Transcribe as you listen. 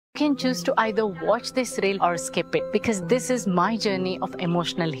can choose to either watch this reel or skip it, because this is my journey of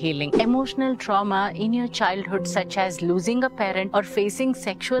emotional healing. Emotional trauma in your childhood, such as losing a parent or facing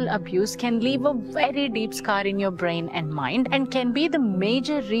sexual abuse, can leave a very deep scar in your brain and mind, and can be the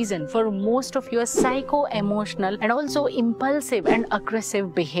major reason for most of your psycho-emotional and also impulsive and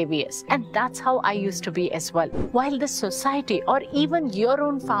aggressive behaviors. And that's how I used to be as well. While the society or even your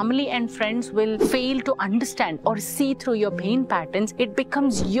own family and friends will fail to understand or see through your pain patterns, it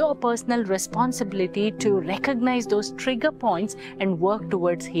becomes your personal responsibility to recognize those trigger points and work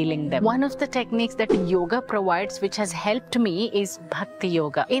towards healing them. One of the techniques that yoga provides, which has helped me, is Bhakti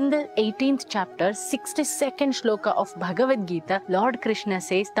Yoga. In the 18th chapter, 62nd shloka of Bhagavad Gita, Lord Krishna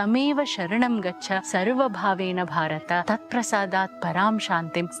says, Tameva sharanam gacha sarva bhavena bharata tat prasadat param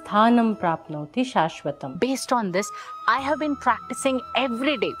shantim sthanam prapnoti shashvatam. Based on this, I have been practicing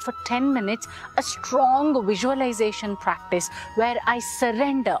every day for 10 minutes a strong visualization practice where I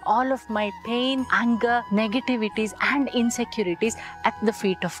surrender all of my pain, anger, negativities and insecurities at the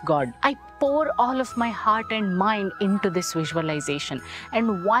feet of God. I pour all of my heart and mind into this visualization.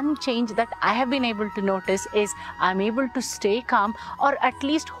 And one change that I have been able to notice is I'm able to stay calm, or at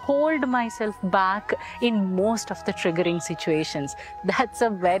least hold myself back in most of the triggering situations. That's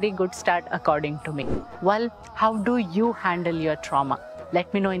a very good start according to me. Well, how do you handle your trauma?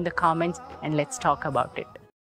 Let me know in the comments and let's talk about it.